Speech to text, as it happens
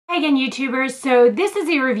Hi again, YouTubers. So this is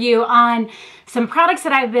a review on some products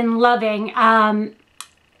that I've been loving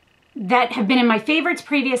that have been in my favorites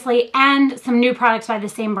previously, and some new products by the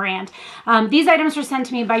same brand. These items were sent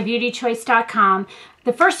to me by Beautychoice.com.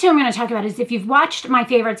 The first two I'm going to talk about is, if you've watched my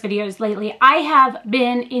favorites videos lately, I have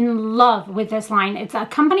been in love with this line. It's a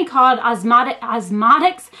company called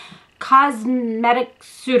Osmotics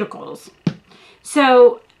Cosmeceuticals.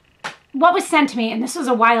 So what was sent to me, and this was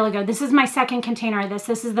a while ago, this is my second container of this.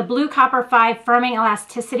 This is the Blue Copper 5 Firming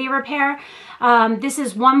Elasticity Repair. This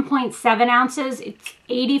is 1.7 ounces. It's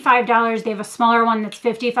 $85. They have a smaller one that's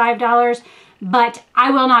 $55. But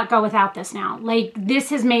I will not go without this now. Like, this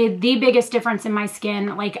has made the biggest difference in my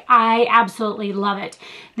skin. Like, I absolutely love it.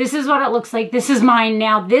 This is what it looks like. This is mine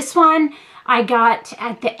now. This one I got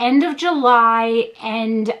at the end of July,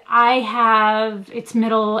 and I have, it's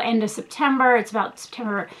end of September. It's about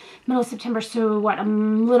middle of September, so what, a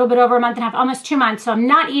little bit over a month and a half, almost 2 months. So I'm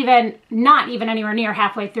not even anywhere near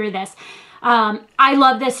halfway through this. I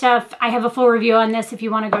love this stuff. I have a full review on this if you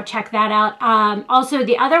want to go check that out. Also,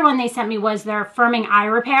 the other one they sent me was their Firming Eye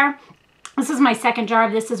Repair. This is my second jar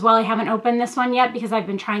of this as well. I haven't opened this one yet because I've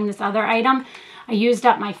been trying this other item. I used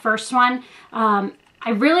up my first one. I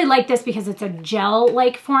really like this because it's a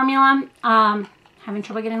gel-like formula. Having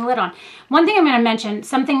trouble getting the lid on. One thing I'm going to mention,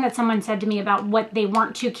 something that someone said to me about what they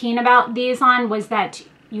weren't too keen about these on, was that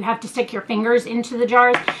you have to stick your fingers into the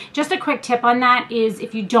jars. Just a quick tip on that is,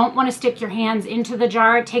 if you don't want to stick your hands into the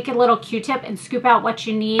jar, take a little Q-tip and scoop out what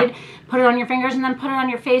you need, put it on your fingers, and then put it on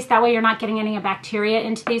your face. That way you're not getting any bacteria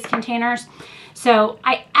into these containers. So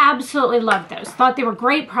I absolutely love those. Thought they were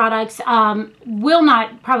great products. Will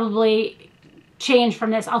not probably change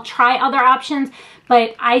from this. I'll try other options,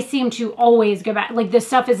 but I seem to always go back. Like, this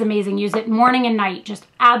stuff is amazing. Use it morning and night. Just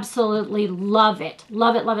absolutely love it.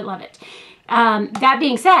 Love it, love it, love it. That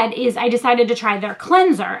being said, I decided to try their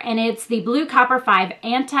cleanser, and it's the Blue Copper 5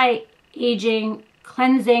 Anti-Aging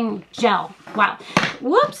Cleansing Gel. Wow.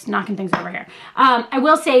 Whoops, knocking things over here. I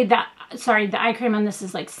will say that, sorry, the eye cream on this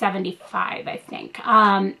is like $75, I think.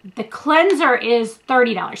 The cleanser is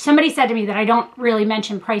 $30. Somebody said to me that I don't really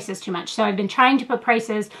mention prices too much, so I've been trying to put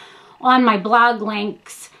prices on my blog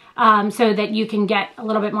links so that you can get a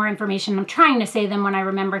little bit more information. I'm trying to say them when I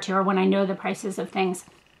remember to, or when I know the prices of things,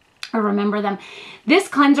 or remember them. This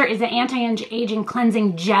cleanser is an anti-aging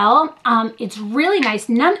cleansing gel. It's really nice.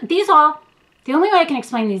 The only way I can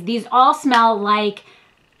explain these all smell like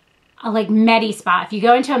Medi Spa. If you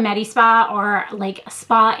go into a Medi Spa or like a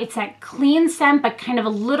spa, it's that clean scent, but kind of a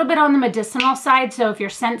little bit on the medicinal side. So if you're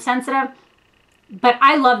scent sensitive, but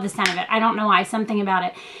I love the scent of it. I don't know why, something about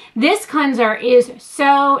it. This cleanser is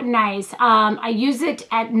so nice. I use it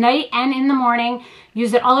at night and in the morning.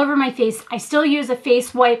 Use it all over my face. I still use a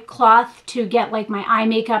face wipe cloth to get like my eye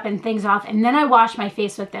makeup and things off, and then I wash my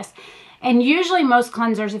face with this. And usually most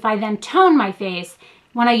cleansers, if I then tone my face,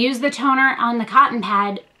 when I use the toner on the cotton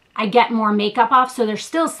pad, I get more makeup off, so there's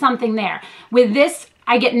still something there. With this,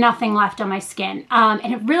 I get nothing left on my skin.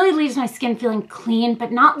 And it really leaves my skin feeling clean,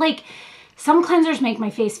 but not like, some cleansers make my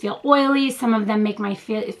face feel oily. Some of them make my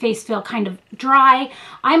face feel kind of dry.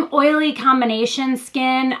 I'm oily combination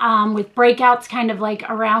skin with breakouts kind of like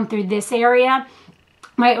around through this area.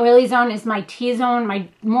 My oily zone is my T-zone. My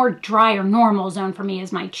more dry or normal zone for me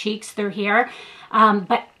is my cheeks through here.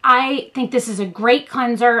 But I think this is a great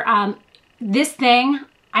cleanser. This thing,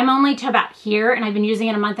 I'm only to about here, and I've been using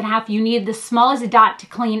it a month and a half. You need the smallest dot to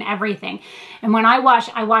clean everything. And when I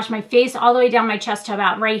wash my face all the way down my chest to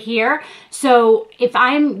about right here. So if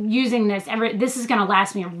I'm using this, this is gonna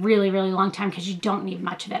last me a really, really long time, because you don't need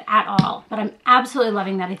much of it at all. But I'm absolutely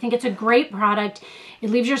loving that. I think it's a great product. It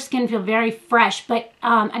leaves your skin feel very fresh. But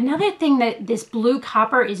another thing that this Blue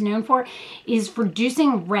Copper is known for is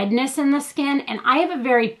reducing redness in the skin. And I have a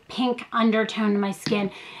very pink undertone to my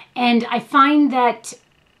skin. And I find that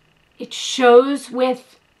it shows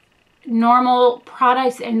with normal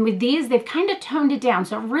products, and with these, they've kind of toned it down.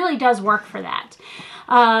 So it really does work for that.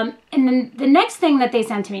 And then the next thing that they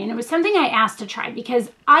sent to me, and it was something I asked to try because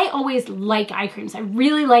I always like eye creams. I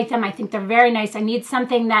really like them. I think they're very nice. I need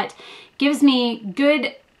something that gives me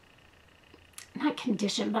good, not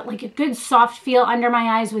condition, but like a good soft feel under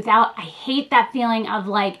my eyes without, I hate that feeling of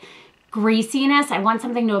like greasiness. I want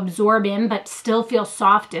something to absorb in, but still feel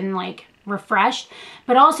soft and like refreshed.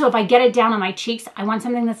 But also, if I get it down on my cheeks, I want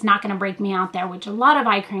something that's not going to break me out there, which a lot of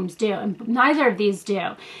eye creams do, and neither of these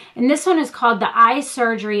do. And this one is called the Eye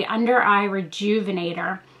Surgery Under Eye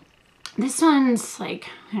Rejuvenator. This one's like,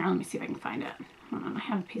 here, let me see if I can find it. Hold on, I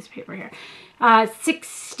have a piece of paper here.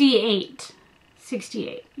 68,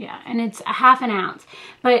 yeah, and it's a half an ounce.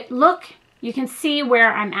 But look you can see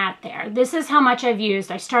where I'm at there. This is how much I've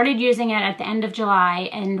used. I started using it at the end of July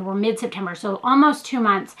and we're mid-September, so almost 2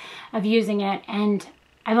 months of using it, and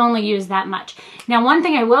I've only used that much. Now, one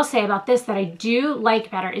thing I will say about this that I do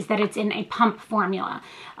like better is that it's in a pump formula.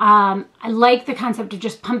 I like the concept of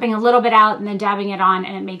just pumping a little bit out and then dabbing it on,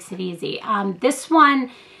 and it makes it easy. This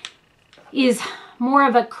one is more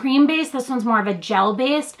of a cream base. This one's more of a gel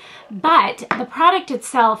based, but the product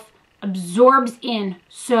itself absorbs in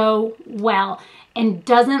so well and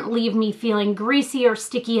doesn't leave me feeling greasy or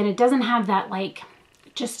sticky, and it doesn't have that like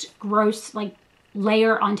just gross like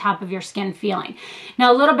layer on top of your skin feeling.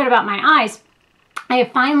 Now, a little bit about my eyes. I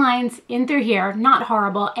have fine lines in through here, not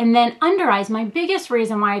horrible, and then under eyes. My biggest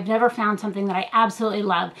reason why I've never found something that I absolutely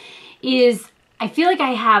love is I feel like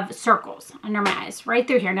I have circles under my eyes right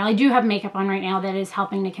through here. Now, I do have makeup on right now that is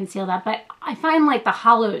helping to conceal that, but I find like the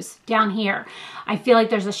hollows down here, I feel like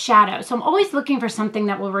there's a shadow. So I'm always looking for something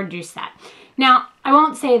that will reduce that. Now, I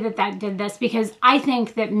won't say that that did this because I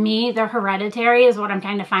think that they're hereditary is what I'm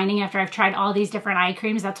kind of finding after I've tried all these different eye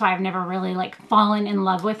creams. That's why I've never really like fallen in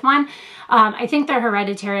love with one. I think they're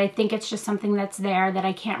hereditary. I think it's just something that's there that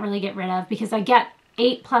I can't really get rid of because I get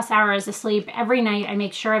 8+ hours of sleep every night. I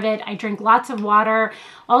make sure of it. I drink lots of water,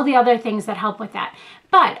 all the other things that help with that.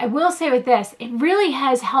 But I will say with this, it really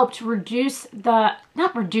has helped reduce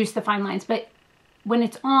not reduce the fine lines, but when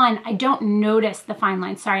it's on, I don't notice the fine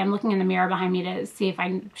lines. Sorry, I'm looking in the mirror behind me to see if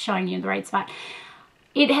I'm showing you the right spot.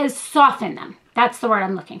 It has softened them. That's the word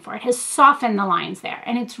I'm looking for. It has softened the lines there.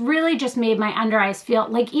 And it's really just made my under eyes feel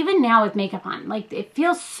like, even now with makeup on, like it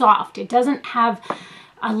feels soft. It doesn't have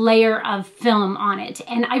a layer of film on it.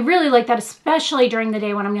 And I really like that, especially during the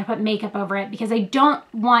day when I'm gonna put makeup over it, because I don't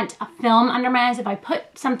want a film under my eyes. If I put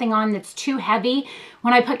something on that's too heavy,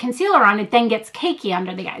 when I put concealer on, it then gets cakey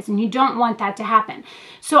under the eyes, and you don't want that to happen.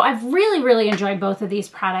 So I've really, really enjoyed both of these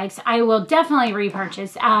products. I will definitely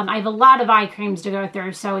repurchase. I have a lot of eye creams to go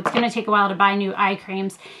through, so it's gonna take a while to buy new eye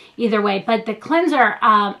creams either way. But the cleanser,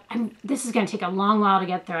 this is gonna take a long while to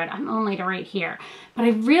get through it. I'm only to right here. But I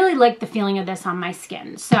really like the feeling of this on my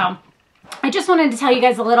skin. So I just wanted to tell you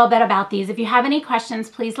guys a little bit about these. If you have any questions,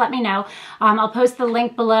 please let me know. I'll post the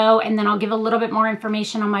link below, and then I'll give a little bit more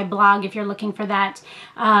information on my blog if you're looking for that.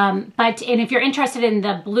 And if you're interested in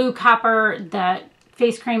the blue copper, the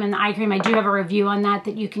face cream and the eye cream, I do have a review on that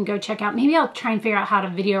you can go check out. Maybe I'll try and figure out how to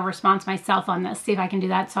video response myself on this, see if I can do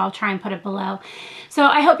that. So I'll try and put it below. So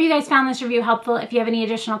I hope you guys found this review helpful. If you have any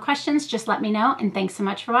additional questions, just let me know. And thanks so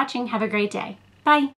much for watching. Have a great day. Bye.